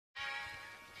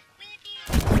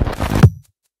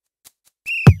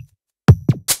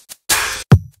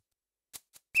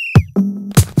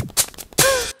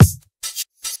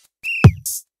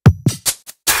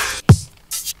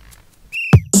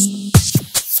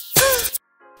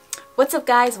What's up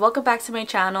guys, welcome back to my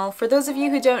channel. For those of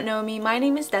you who don't know me, my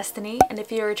name is Destiny, and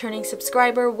if you're a returning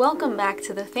subscriber, welcome back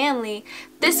to the family.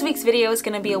 This week's video is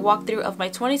going to be a walkthrough of my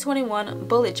 2021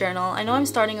 bullet journal. I know I'm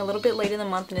starting a little bit late in the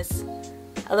month, and it's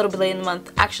a little bit late in the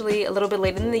month, actually a little bit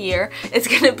late in the year. It's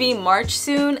going to be March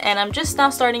soon, and I'm just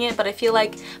now starting it, but I feel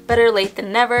like better late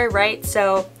than never, right?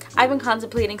 So I've been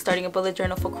contemplating starting a bullet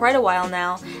journal for quite a while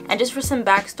now, and just for some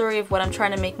backstory of what I'm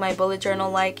trying to make my bullet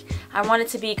journal like, I want it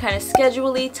to be kind of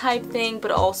schedule-y type thing,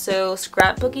 but also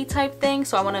scrapbooky type thing,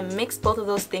 so I want to mix both of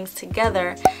those things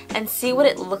together and see what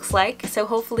it looks like. So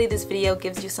hopefully this video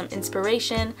gives you some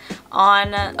inspiration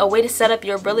on a way to set up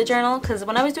your bullet journal, because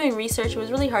when I was doing research, it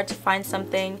was really hard to find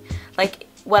something like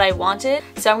what I wanted.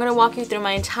 So I'm going to walk you through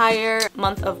my entire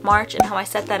month of March and how I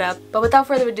set that up. But without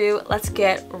further ado, let's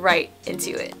get right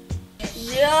into it.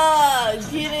 Yeah,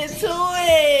 get into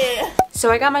it!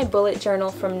 So I got my bullet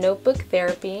journal from Notebook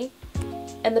Therapy,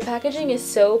 and the packaging is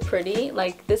so pretty.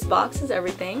 Like, this box is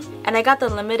everything. And I got the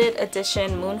limited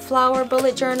edition Moonflower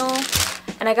bullet journal,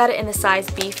 and I got it in the size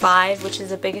B5, which is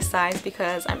the biggest size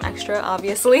because I'm extra,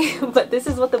 obviously. But this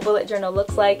is what the bullet journal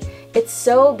looks like. It's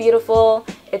so beautiful.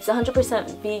 It's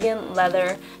 100% vegan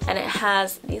leather, and it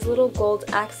has these little gold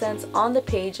accents on the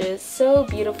pages. So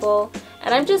beautiful.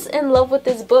 And I'm just in love with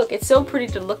this book. It's so pretty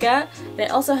to look at. And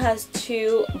it also has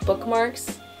 2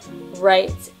 bookmarks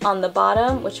right on the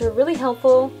bottom, which are really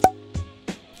helpful.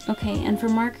 Okay, and for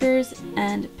markers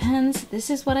and pens, this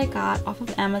is what I got off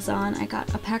of Amazon. I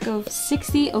got a pack of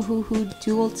 60 Ohuhu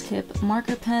dual tip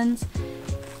marker pens,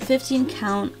 15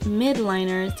 count mid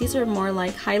liners. These are more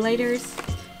like highlighters,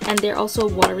 and they're also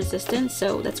water resistant,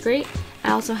 so that's great. I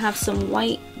also have some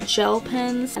white gel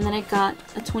pens, and then I got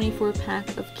a 24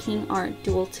 pack of King Art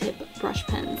dual tip brush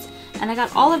pens. And I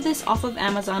got all of this off of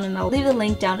Amazon, and I'll leave the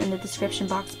link down in the description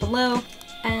box below.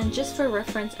 And just for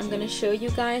reference, I'm going to show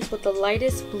you guys what the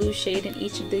lightest blue shade in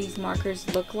each of these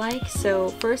markers look like. So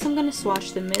first I'm going to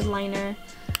swatch the mid liner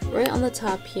right on the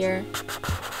top here.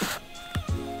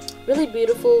 Really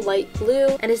beautiful light blue,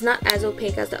 and it's not as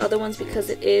opaque as the other ones because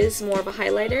it is more of a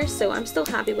highlighter, so I'm still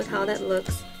happy with how that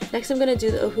looks. Next I'm going to do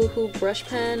the Ohuhu brush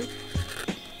pen.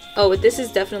 Oh, this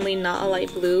is definitely not a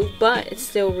light blue, but it's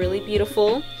still really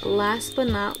beautiful. Last but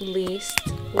not least,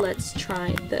 let's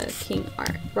try the King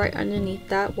Art right underneath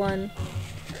that one,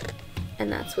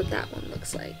 and that's what that one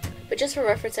looks like. But just for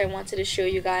reference, I wanted to show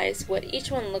you guys what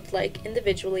each one looked like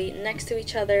individually next to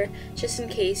each other, just in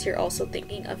case you're also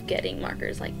thinking of getting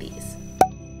markers like these.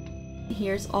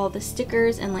 Here's all the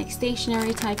stickers and like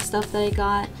stationery type stuff that I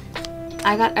got.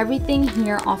 I got everything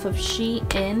here off of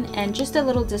Shein, and just a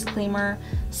little disclaimer,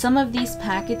 some of these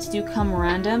packets do come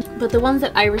random, but the ones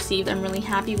that I received I'm really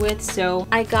happy with. So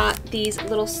I got these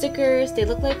little stickers. They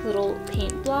look like little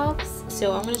paint blobs,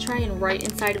 so I'm going to try and write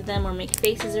inside of them or make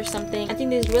faces or something. I think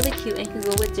they're really cute and can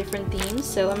go with different themes,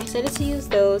 so I'm excited to use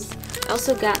those. I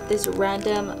also got this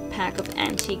random pack of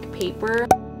antique paper.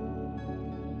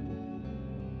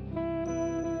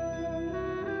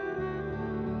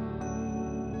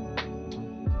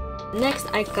 Next,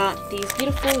 I got these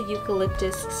beautiful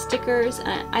eucalyptus stickers.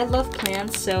 I love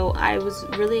plants, so I was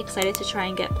really excited to try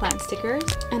and get plant stickers.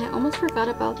 And I almost forgot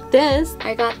about this.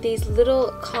 I got these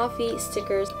little coffee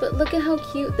stickers, but look at how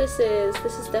cute this is.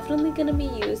 This is definitely going to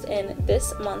be used in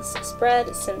this month's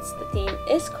spread since the theme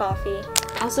is coffee.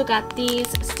 I also got these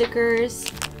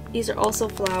stickers. These are also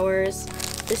flowers.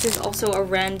 This is also a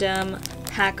random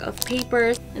pack of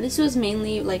papers, and this was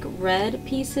mainly like red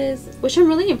pieces, which I'm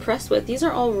really impressed with. These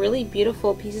are all really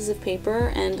beautiful pieces of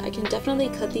paper, and I can definitely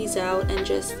cut these out and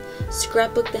just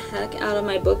scrapbook the heck out of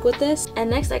my book with this. And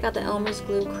next I got the Elmer's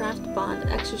Glue Craft Bond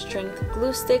Extra Strength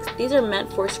glue sticks. These are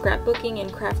meant for scrapbooking and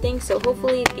crafting, so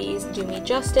hopefully these do me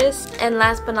justice. And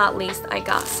last but not least, I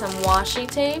got some washi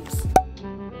tapes.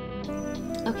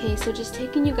 Okay, so just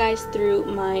taking you guys through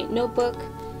my notebook.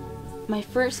 My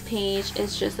first page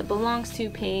is just a belongs to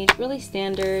page, really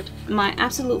standard. My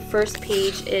absolute first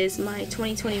page is my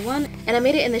 2021, and I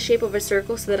made it in the shape of a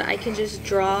circle so that I can just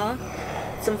draw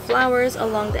some flowers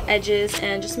along the edges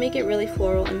and just make it really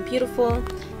floral and beautiful.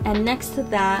 And next to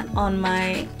that, on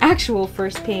my actual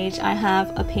first page, I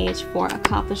have a page for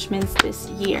accomplishments this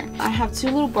year. I have 2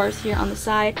 little bars here on the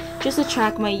side just to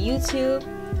track my YouTube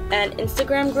and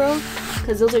Instagram growth,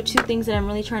 because those are 2 things that I'm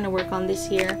really trying to work on this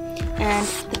year. And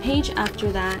the page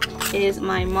after that is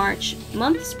my March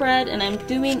month spread, and I'm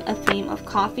doing a theme of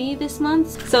coffee this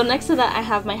month. So next to that I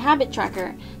have my habit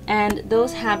tracker, and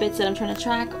those habits that I'm trying to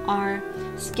track are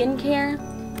skincare,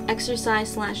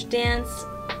 exercise/dance,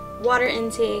 water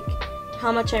intake,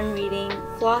 how much I'm reading,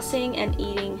 flossing, and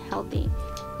eating healthy.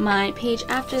 My page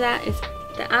after that is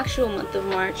the actual month of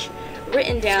March,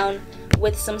 written down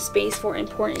with some space for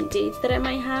important dates that I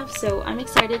might have. So I'm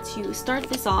excited to start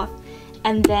this off.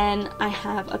 And then I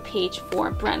have a page for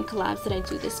brand collabs that I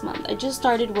do this month. I just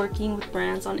started working with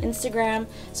brands on Instagram,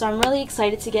 so I'm really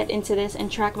excited to get into this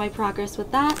and track my progress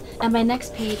with that. And my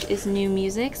next page is new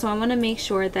music, so I want to make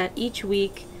sure that each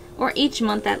week, or each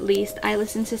month at least, I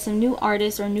listen to some new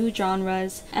artists or new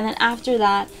genres. And then after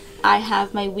that, I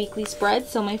have my weekly spread.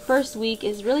 So my first week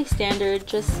is really standard,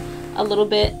 just a little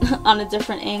bit on a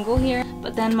different angle here.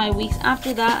 But then my weeks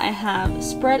after that, I have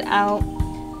spread out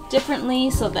differently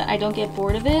so that I don't get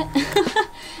bored of it.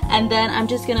 And then I'm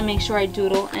just gonna make sure I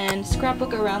doodle and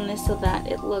scrapbook around this so that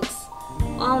it looks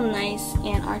all nice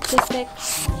and artistic.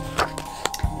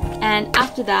 And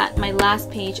after that, my last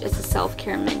page is a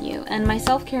self-care menu. And my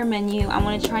self-care menu, I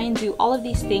want to try and do all of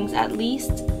these things at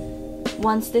least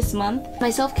once this month. My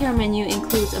self-care menu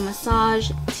includes a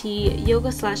massage, tea,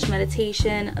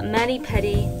 yoga/meditation, a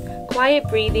mani-pedi, quiet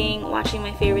breathing, watching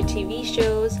my favorite TV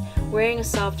shows, wearing a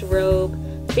soft robe,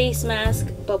 face mask,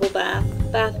 bubble bath,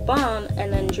 bath bomb,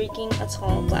 and then drinking a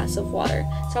tall glass of water.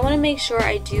 So I want to make sure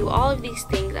I do all of these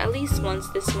things at least once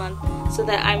this month so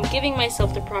that I'm giving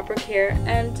myself the proper care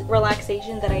and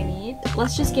relaxation that I need.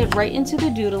 Let's just get right into the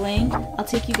doodling. I'll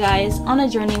take you guys on a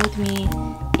journey with me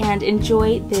and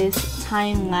enjoy this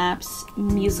time-lapse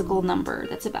musical number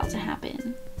that's about to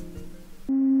happen.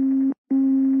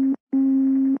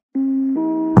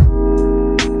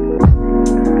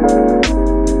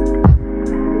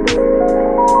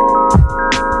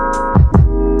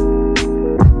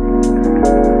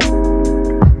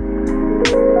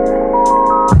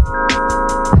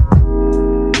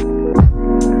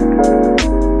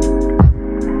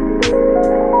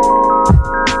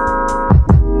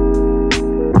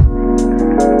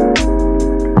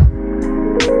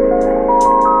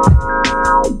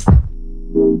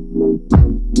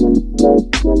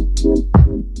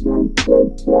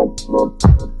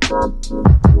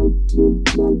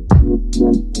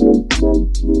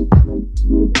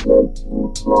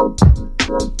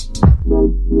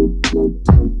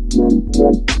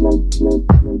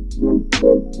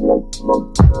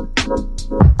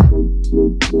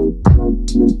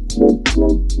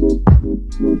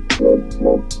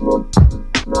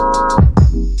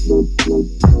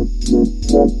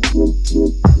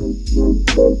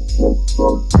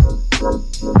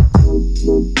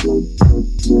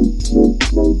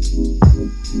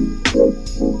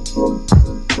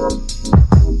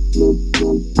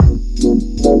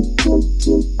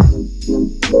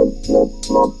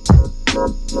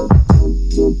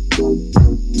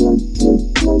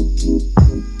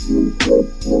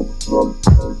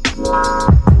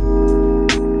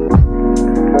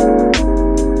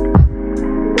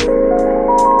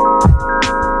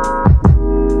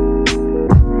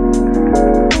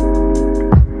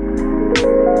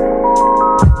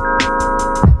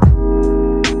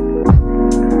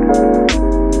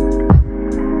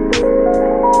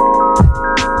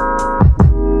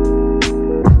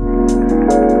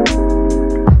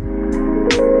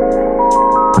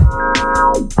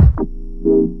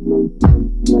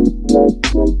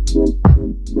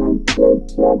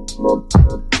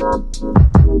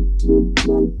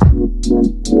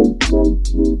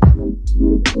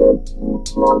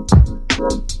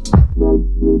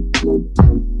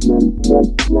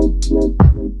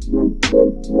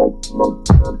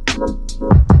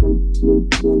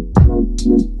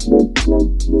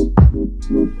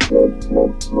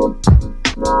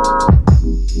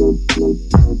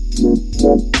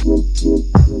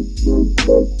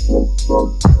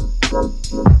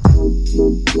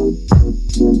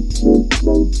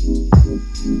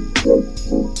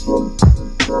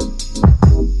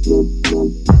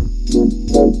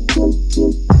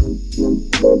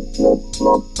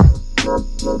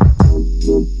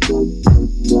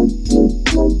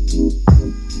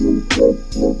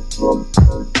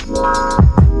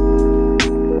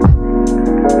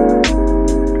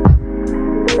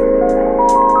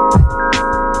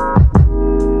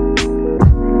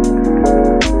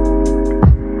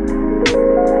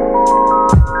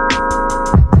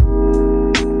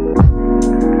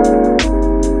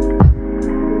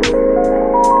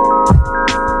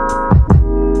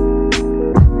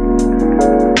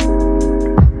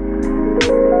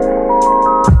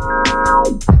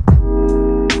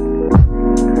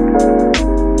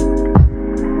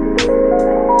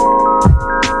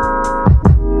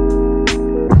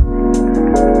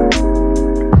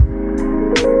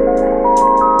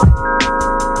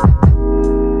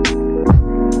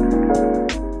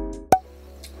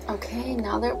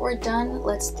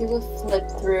 Let's do a flip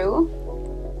through.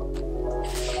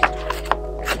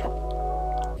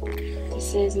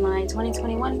 This is my my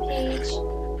 2021 page.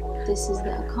 This is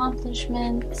the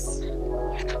accomplishments.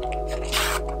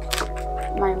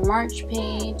 My March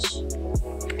page.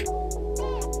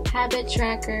 Habit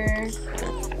tracker.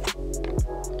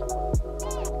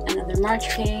 Another March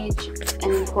page.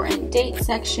 An important date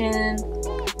section.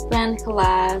 Brand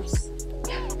collabs.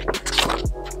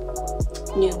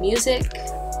 New music.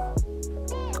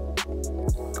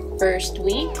 First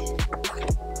week.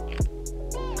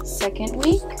 Second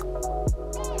week.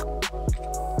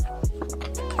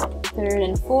 Third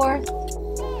and fourth.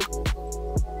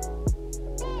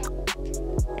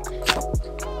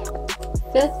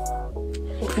 Fifth,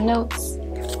 with notes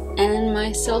and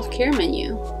my self-care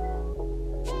menu.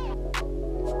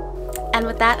 And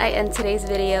with that, I end today's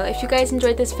video. If you guys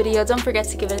enjoyed this video, don't forget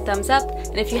to give it a thumbs up.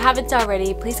 And if you haven't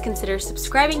already, please consider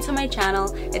subscribing to my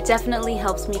channel. It definitely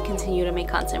helps me continue to make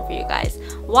content for you guys.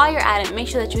 While you're at it, make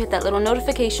sure that you hit that little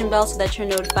notification bell so that you're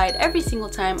notified every single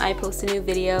time I post a new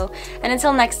video. And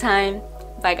until next time,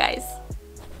 bye guys.